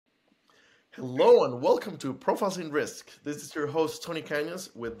Hello and welcome to Profiles in Risk. This is your host Tony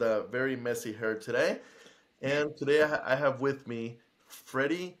Cañas with the very messy hair today. And today I have with me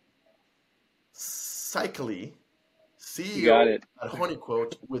Freddy Seikaly, You got CEO it. at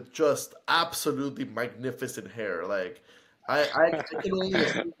Honeyquote, with just absolutely magnificent hair. Like I can only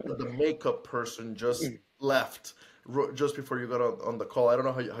assume that the makeup person just left just before you got on the call. I don't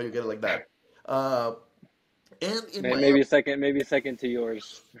know how you get it like that. Uh, and in Miami. Maybe second to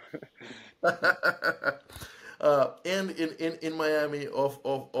yours. In Miami, of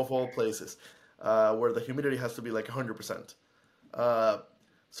all places, where the humidity has to be like 100%. Uh,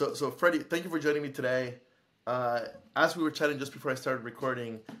 so Freddie, thank you for joining me today. As we were chatting just before I started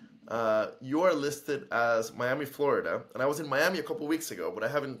recording, you are listed as Miami, Florida, and I was in Miami a couple weeks ago, but I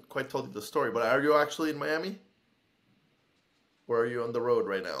haven't quite told you the story. But are you actually in Miami, or are you on the road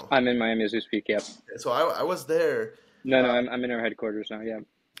right now? I'm in Miami as we speak. Yep. So I was there. No, Uh, no, I'm in our headquarters now. Yeah.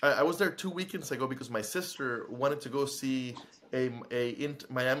 I was there 2 weekends ago because my sister wanted to go see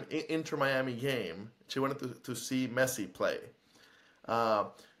Miami Inter Miami game. She wanted to see Messi play, uh,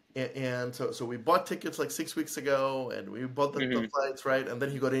 and so we bought tickets like 6 weeks ago, and we bought the hmm flights, right, and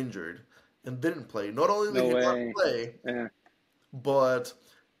then he got injured and didn't play. Not only did No he not way. play, Yeah. but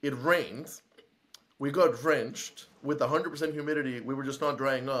it rained. We got drenched with 100% humidity. We were just not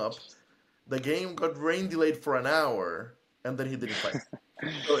drying up. The game got rain delayed for an hour, and then he didn't play.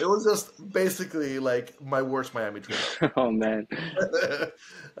 So it was just basically like my worst Miami trip Oh man. ever.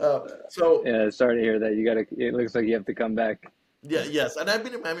 So Yeah. Sorry to hear that. You gotta. It looks like you have to come back. yeah, yes, and I've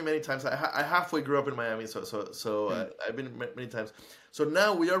been in Miami many times. I halfway grew up in Miami, so I've been many times. So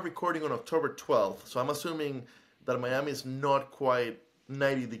now we are recording on October 12th. So I'm assuming that Miami is not quite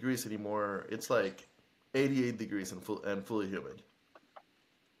 90 degrees anymore. It's like 88 degrees and fully humid.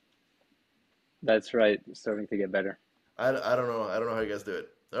 That's right. It's starting to get better. I don't know. I don't know how you guys do it.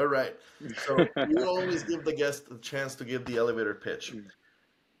 All right. So we always give the guest a chance to give the elevator pitch.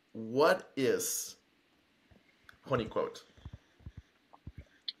 What is Honeyquote?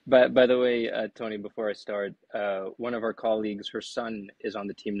 But by the way, Tony, before I start, one of our colleagues, her son is on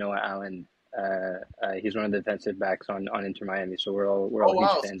the team, Noah Allen. He's one of the defensive backs on Inter Miami, so we're all Oh huge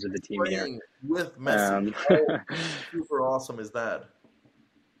wow! So fans of the he's team here. playing with Messi. Um, How super awesome is that?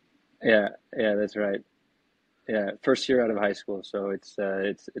 yeah, yeah, that's right. Yeah, first year out of high school, so it's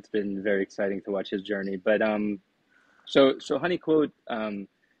been very exciting to watch his journey. But so Honeyquote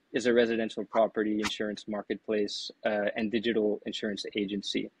is a residential property insurance marketplace and digital insurance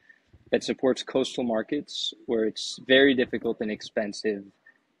agency that supports coastal markets where it's very difficult and expensive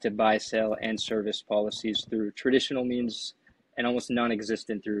to buy, sell, and service policies through traditional means and almost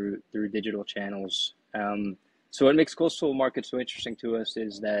non-existent through digital channels. So what makes coastal markets so interesting to us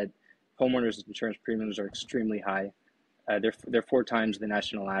is that homeowners insurance premiums are extremely high. They're four times the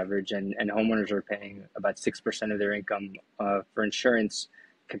national average, and homeowners are paying about 6% of their income for insurance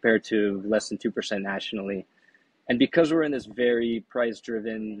compared to less than 2% nationally. And because we're in this very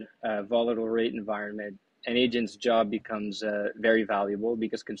price-driven, volatile rate environment, an agent's job becomes very valuable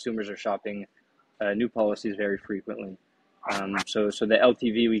because consumers are shopping new policies very frequently. So the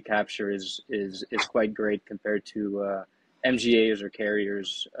LTV we capture is quite great compared to MGAs or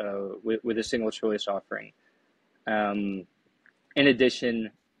carriers with a single choice offering. Um, in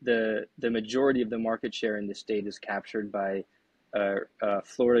addition, the majority of the market share in the state is captured by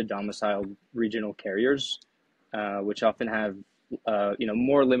Florida domiciled regional carriers, which often have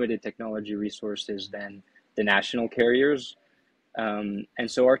more limited technology resources than the national carriers. And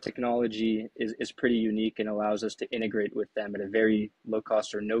so our technology is pretty unique and allows us to integrate with them at a very low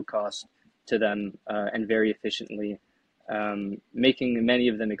cost or no cost to them and very efficiently, making many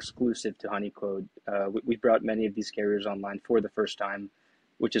of them exclusive to Honeyquote. We brought many of these carriers online for the first time,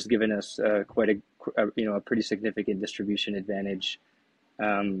 which has given us quite a pretty significant distribution advantage.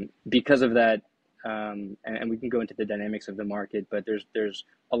 Because of that, and we can go into the dynamics of the market, but there's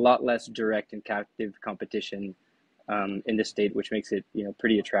a lot less direct and captive competition in the state, which makes it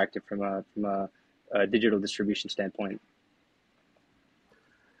pretty attractive from a digital distribution standpoint.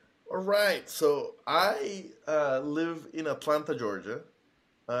 All right. So I live in Atlanta, Georgia,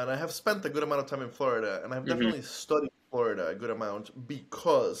 and I have spent a good amount of time in Florida, and I've hmm definitely studied Florida a good amount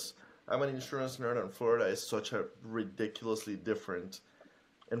because I'm an insurance nerd, and Florida is such a ridiculously different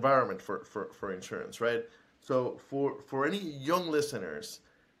environment for insurance, right? So for any young listeners,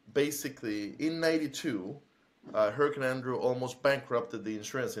 basically in '92, Hurricane Andrew almost bankrupted the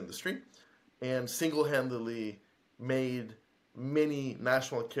insurance industry and single-handedly made many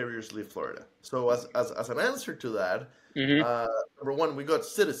national carriers leave Florida. So as an answer to that, hmm number one, we got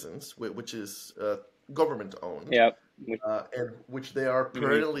Citizens, which is government owned. Yep. and which they are Mhm.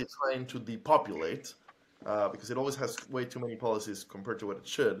 perennially trying to depopulate because it always has way too many policies compared to what it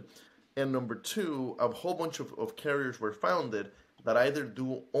should. And number two, a whole bunch of carriers were founded that either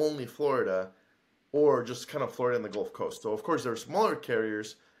do only Florida or just kind of Florida and the Gulf Coast. So of course there are smaller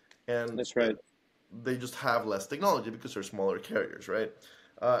carriers, and That's right. they just have less technology because they're smaller carriers, right?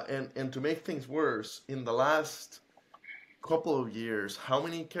 And to make things worse, in the last couple of years, how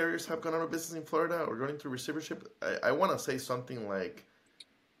many carriers have gone out of business in Florida or going into receivership? I want to say something like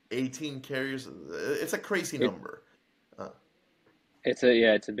 18 carriers. It's a crazy It number uh, it's a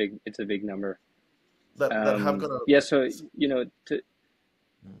yeah, it's a big number. that have gone out of Yeah, so business. you know,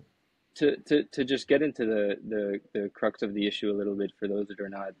 to just get into the crux of the issue a little bit for those that are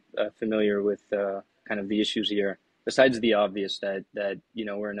not familiar with kind of the issues here, besides the obvious that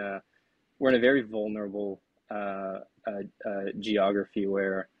we're in a very vulnerable geography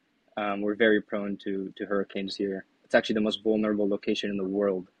where we're very prone to hurricanes here. It's actually the most vulnerable location in the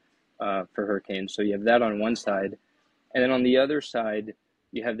world for hurricanes. So you have that on one side, and then on the other side,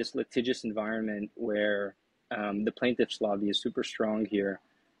 you have this litigious environment where the plaintiff's lobby is super strong here,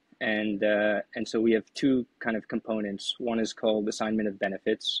 and so we have two kind of components. One is called assignment of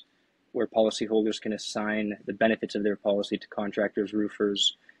benefits, where policyholders can assign the benefits of their policy to contractors,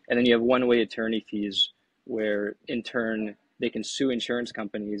 roofers, and then you have one-way attorney fees, where in turn they can sue insurance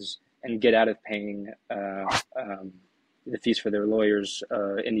companies and get out of paying the fees for their lawyers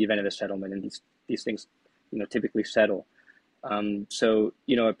in the event of a settlement. And these things, typically settle.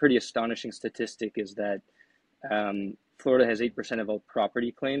 A pretty astonishing statistic is that Florida has 8% of all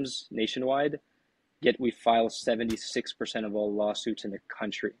property claims nationwide, yet we file 76% of all lawsuits in the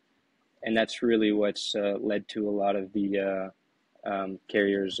country. And that's really what's led to a lot of the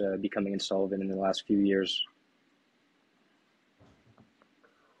carriers becoming insolvent in the last few years.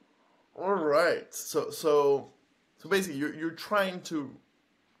 All right. So basically, you're trying to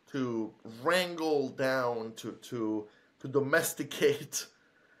wrangle down to domesticate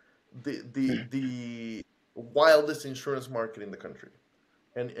the wildest insurance market in the country,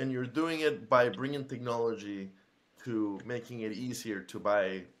 and you're doing it by bringing technology to making it easier to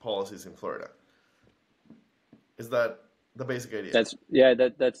buy policies in Florida. Is that the basic idea?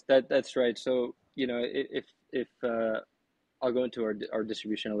 That's right. So if I'll go into our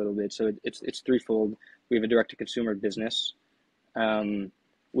distribution a little bit. So it's threefold. We have a direct to consumer business. Um,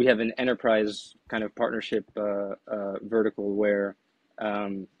 we have an enterprise kind of partnership vertical where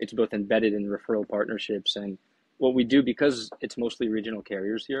it's both embedded in referral partnerships. And what we do, because it's mostly regional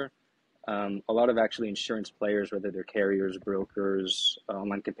carriers here, a lot of actually insurance players, whether they're carriers, brokers,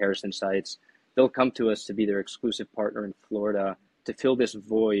 online comparison sites, they'll come to us to be their exclusive partner in Florida to fill this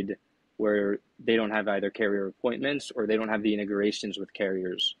void where they don't have either carrier appointments or they don't have the integrations with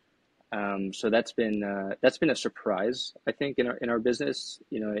carriers. So that's been a surprise, I think, in our business.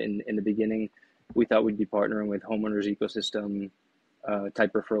 In the beginning, we thought we'd be partnering with homeowners ecosystem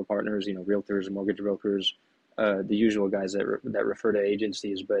type referral partners, realtors, mortgage brokers, the usual guys that refer to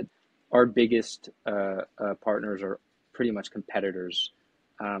agencies. But our biggest partners are pretty much competitors,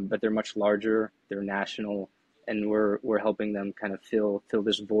 but they're much larger, they're national, and we're helping them kind of fill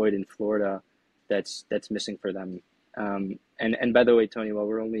this void in Florida that's missing for them. And by the way, Tony, while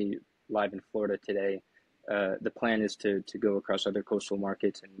we're only live in Florida today, the plan is to go across other coastal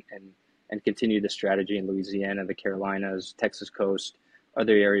markets and continue the strategy in Louisiana, the Carolinas, Texas coast,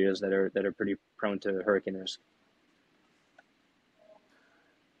 other areas that are pretty prone to hurricane risk.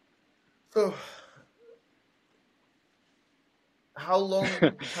 So, how long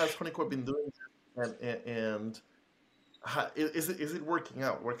has Honeyquote been doing this, and is it working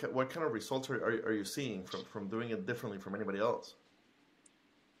out? What kind of results are you seeing from doing it differently from anybody else?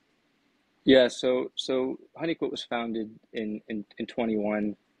 Yeah, so Honeyquote was founded in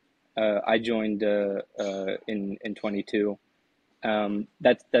 21. I joined in 22.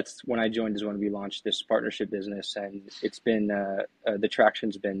 That's when I joined is when we launched this partnership business, and it's been the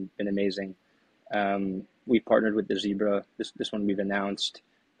traction's been amazing. We partnered with the Zebra. This one we've announced,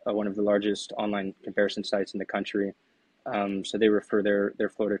 one of the largest online comparison sites in the country. So they refer their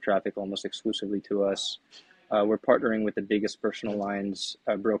Florida traffic almost exclusively to us. We're partnering with the biggest personal lines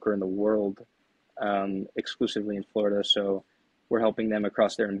broker in the world, exclusively in Florida. So we're helping them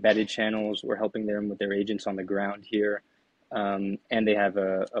across their embedded channels. We're helping them with their agents on the ground here. And they have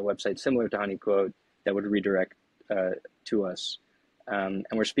a website similar to Honeyquote that would redirect to us. And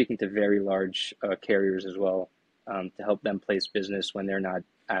we're speaking to very large carriers as well to help them place business when they're not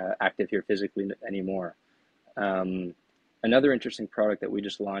active here physically anymore. Another interesting product that we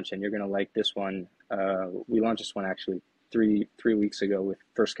just launched, and you're going to like this one. We launched this one actually three weeks ago with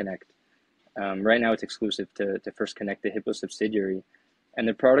First Connect. Right now, it's exclusive to First Connect, the Hippo subsidiary, and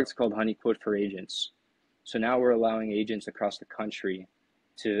the product's called Honeyquote for agents. So now we're allowing agents across the country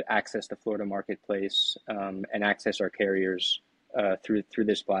to access the Florida marketplace and access our carriers through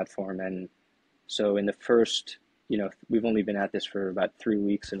this platform. And so in the first, we've only been at this for about 3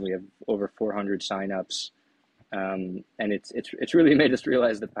 weeks, and we have over 400 signups. And it's really made us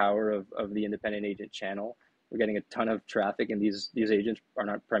realize the power of the independent agent channel. We're getting a ton of traffic, and these agents are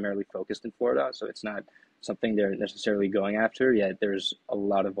not primarily focused in Florida, so it's not something they're necessarily going after yet. There's a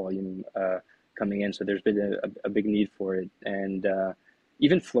lot of volume coming in, so there's been a big need for it, and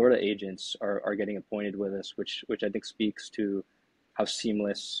even Florida agents are getting appointed with us, which I think speaks to how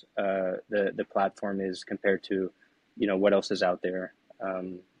seamless the platform is compared to what else is out there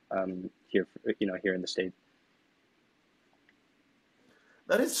here here in the state.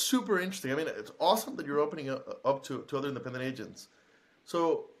 That is super interesting. I mean, it's awesome that you're opening up to other independent agents.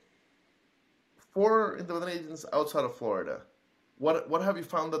 So, for independent agents outside of Florida, what have you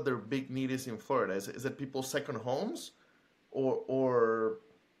found that their big need is in Florida? Is it people's second homes, or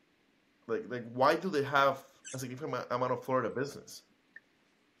like why do they have a significant amount of Florida business?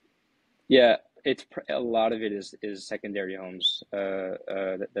 Yeah, it's a lot of it is secondary homes.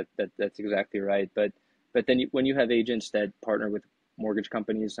 That's exactly right. But then when you have agents that partner with mortgage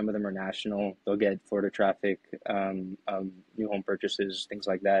companies, some of them are national. They'll get Florida traffic, new home purchases, things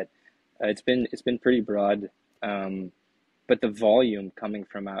like that. It's been pretty broad, but the volume coming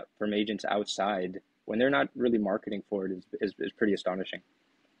from agents outside when they're not really marketing for it is pretty astonishing.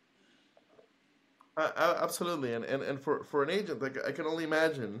 Absolutely, and for an agent, like I can only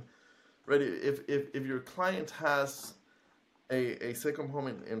imagine, right? If your client has a second home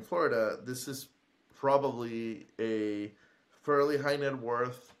in Florida, this is probably a fairly high net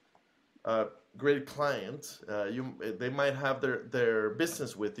worth, uh, great client. They might have their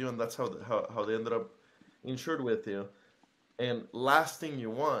business with you, and that's how they ended up insured with you. And last thing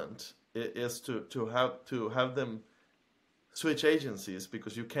you want is to have them switch agencies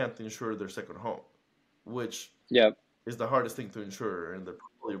because you can't insure their second home, which Yep, is the hardest thing to insure, and they're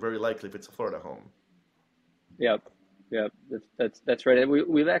probably very likely if it's a Florida home. yep, yep. That's right. And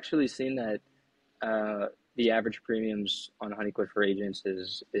we've actually seen that the average premiums on Honeyquote for agents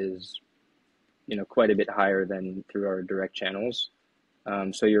is quite a bit higher than through our direct channels.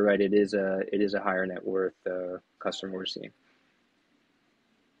 So you're right. It is a higher net worth customer we're seeing.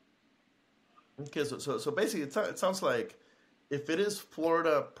 Okay, so basically, it sounds like if it is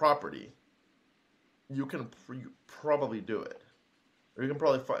Florida property, you probably do it, or you can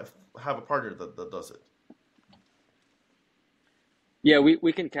probably have a partner that does it. Yeah,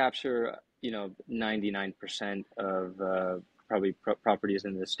 we can capture 99% of probably properties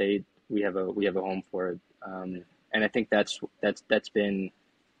in the state. We have a home for it, and I think that's been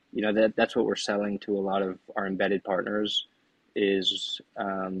that's what we're selling to a lot of our embedded partners is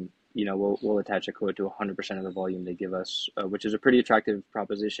we'll attach a quote to 100% of the volume they give us, which is a pretty attractive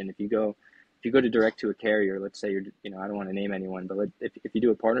proposition. If you go to direct to a carrier, let's say I don't want to name anyone, but if you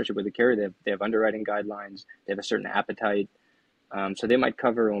do a partnership with a carrier, they have underwriting guidelines, they have a certain appetite, so they might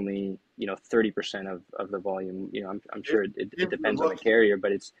cover only 30% of the volume. I'm If sure it if you're depends on the lucky carrier,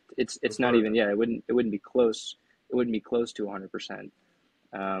 but it's in not even, Florida, yeah, it wouldn't be close. It wouldn't be close to 100%.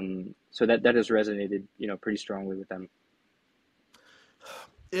 So that has resonated pretty strongly with them.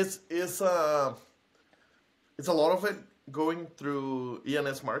 is it's a lot of it going through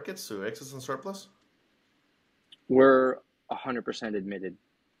ENS markets, so excess and surplus. We're 100% admitted.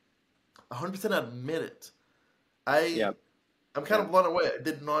 100% admit it. I Yep. I'm kind Yeah. of blown away. I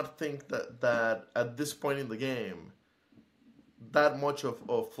did not think that at this point in the game, that much of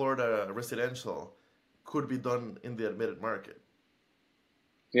Florida residential could be done in the admitted market.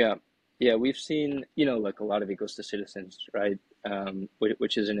 Yeah. Yeah. We've seen, like a lot of it goes to citizens, right?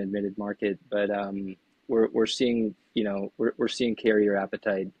 Which is an admitted market, but we're seeing, we're seeing carrier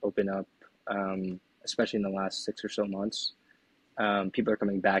appetite open up, especially in the last 6 or so months. People are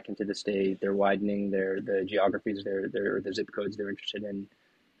coming back into the state. They're widening the geographies, the zip codes they're interested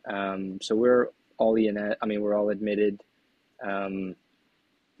in. So we're all ENS. I mean, we're all admitted. Um,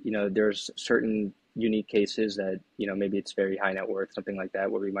 there's certain unique cases that maybe it's very high net worth, something like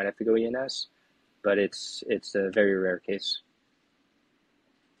that, where we might have to go ENS, but it's a very rare case.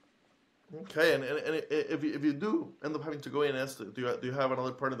 Okay, and if you do end up having to go in as do you have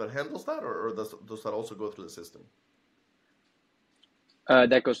another partner that handles that, or does that also go through the system?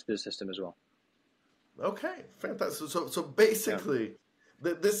 That goes to the system as well. Okay, fantastic. So Yeah. basically,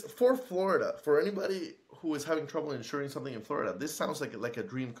 this for Florida, for anybody who is having trouble insuring something in Florida, this sounds like a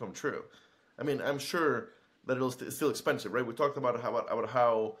dream come true. I mean, I'm sure that it's still expensive, right? We talked about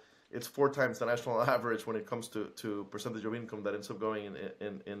how it's 4 times the national average when it comes to percentage of income that ends up going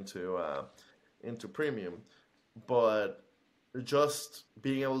into premium. But just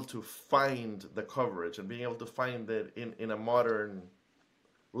being able to find the coverage and being able to find it in a modern,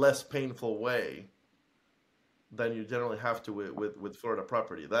 less painful way than you generally have to with Florida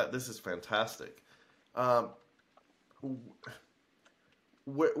property. That this is fantastic. Um,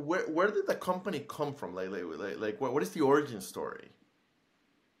 where did the company come from? Like what is the origin story?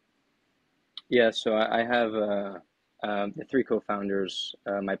 Yeah, so I have the three co-founders,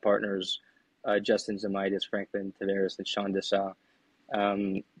 my partners, Justin Zamaitis, Franklin Tavares, and Sean Dessa.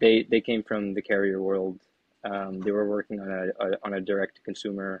 They came from the carrier world. They were working on a direct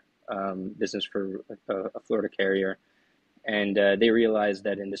consumer business for a Florida carrier, and they realized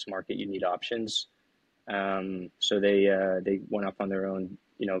that in this market you need options. So they went off on their own,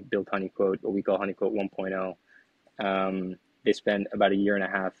 built Honeyquote, what we call Honeyquote 1.0. They spent about a year and a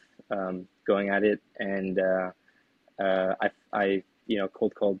half going at it, and I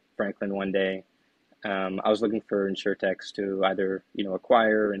cold called Franklin one day. I was looking for insurtechs to either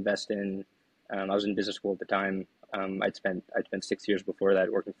acquire, invest in. I was in business school at the time. I'd spent 6 years before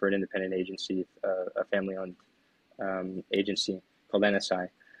that working for an independent agency, a family-owned agency called NSI,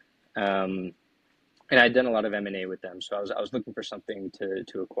 and I'd done a lot of M&A with them. So I was looking for something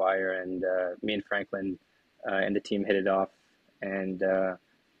to acquire, and me and Franklin and the team hit it off. And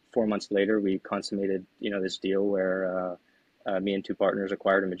 4 months later, we consummated this deal where me and two partners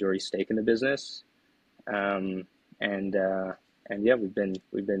acquired a majority stake in the business. Um, and yeah, we've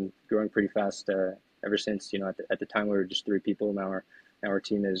been growing pretty fast ever since. At the time we were just three people. Now our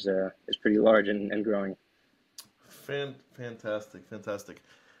team is pretty large and growing. Fantastic, fantastic.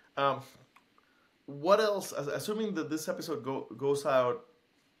 Um, what else? Assuming that this episode goes out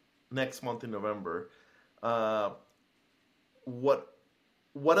next month in November, uh, what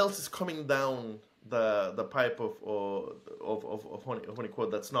what else is coming down the pipe of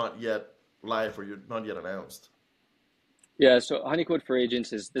Honeyquote that's not yet live or you're not yet announced? Yeah, so Honeycode for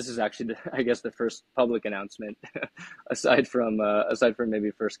Agents is actually I guess the first public announcement aside from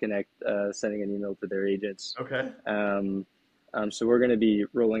maybe First Connect sending an email to their agents. Okay. Um, so we're going to be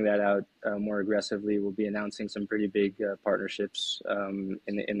rolling that out more aggressively. We'll be announcing some pretty big partnerships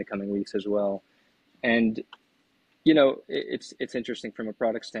in the coming weeks as well. And it's interesting from a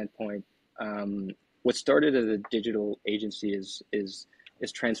product standpoint. Um, what started as a digital agency is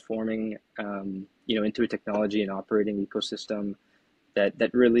transforming into a technology and operating ecosystem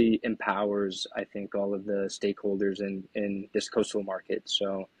that really empowers, I think, all of the stakeholders in this coastal market.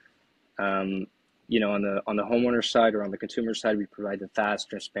 So um, on the homeowner side or on the consumer side, we provide the fast,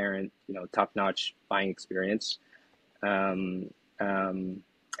 transparent, top-notch buying experience. Um, um,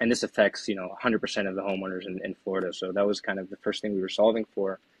 and this affects 100% of the homeowners in Florida. So that was kind of the first thing we were solving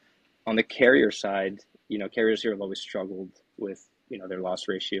for. On the carrier side, carriers here have always struggled with their loss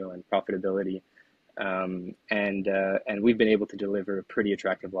ratio and profitability, and we've been able to deliver a pretty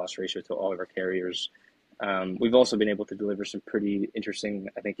attractive loss ratio to all of our carriers. We've also been able to deliver some pretty interesting,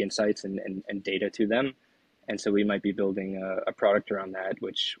 I think, insights and data to them, and so we might be building a product around that,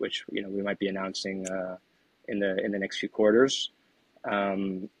 which we might be announcing in the next few quarters,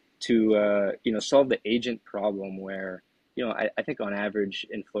 to solve the agent problem where I think on average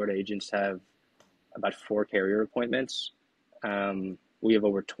in Florida agents have about 4 carrier appointments. We have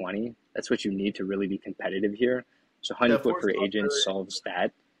over 20. That's what you need to really be competitive here. So Yeah, Honeyput force for not agents very. solves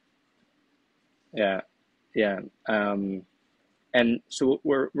that. Yeah, yeah. And so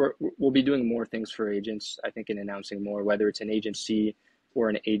we'll be doing more things for agents, I think, in announcing more, whether it's an agency or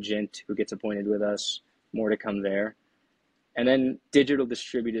an agent who gets appointed with us, more to come there. And then digital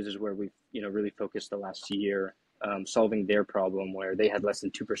distributors is where we've really focused the last year, solving their problem where they had less than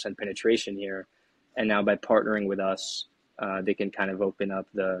 2% penetration here, and now by partnering with us, they can kind of open up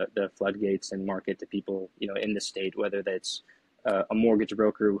the floodgates and market to people in the state, whether that's a mortgage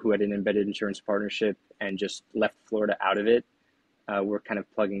broker who had an embedded insurance partnership and just left Florida out of it. We're kind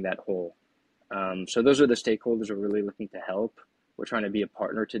of plugging that hole. So those are the stakeholders we're really looking to help. We're trying to be a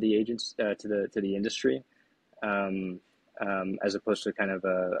partner to the agents, to the industry, um, as opposed to kind of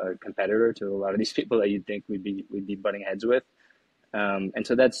a competitor to a lot of these people that you'd think we'd be butting heads with. And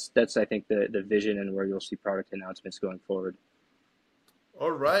so that's I think the vision and where you'll see product announcements going forward.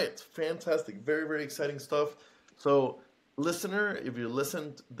 All right, fantastic, very very exciting stuff. So, listener, if you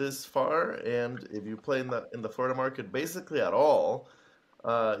listened this far and if you play in the Florida market basically at all,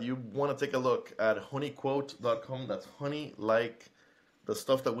 you want to take a look at honeyquote.com. That's honey like the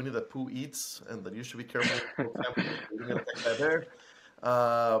stuff that Winnie the Pooh eats and that you should be careful with your family. You're going to take that there.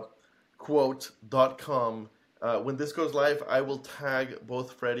 Uh, quote.com. When this goes live, I will tag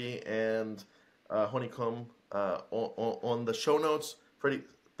both Freddy and Honeycomb on the show notes. Freddy,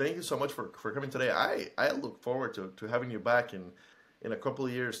 thank you so much for coming today. I look forward to having you back in a couple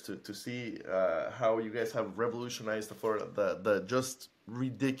of years to see how you guys have revolutionized the Florida, the just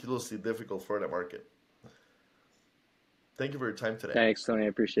ridiculously difficult Florida market. Thank you for your time today. Thanks, Tony. I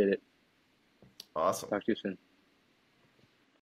appreciate it. Awesome. Talk to you soon.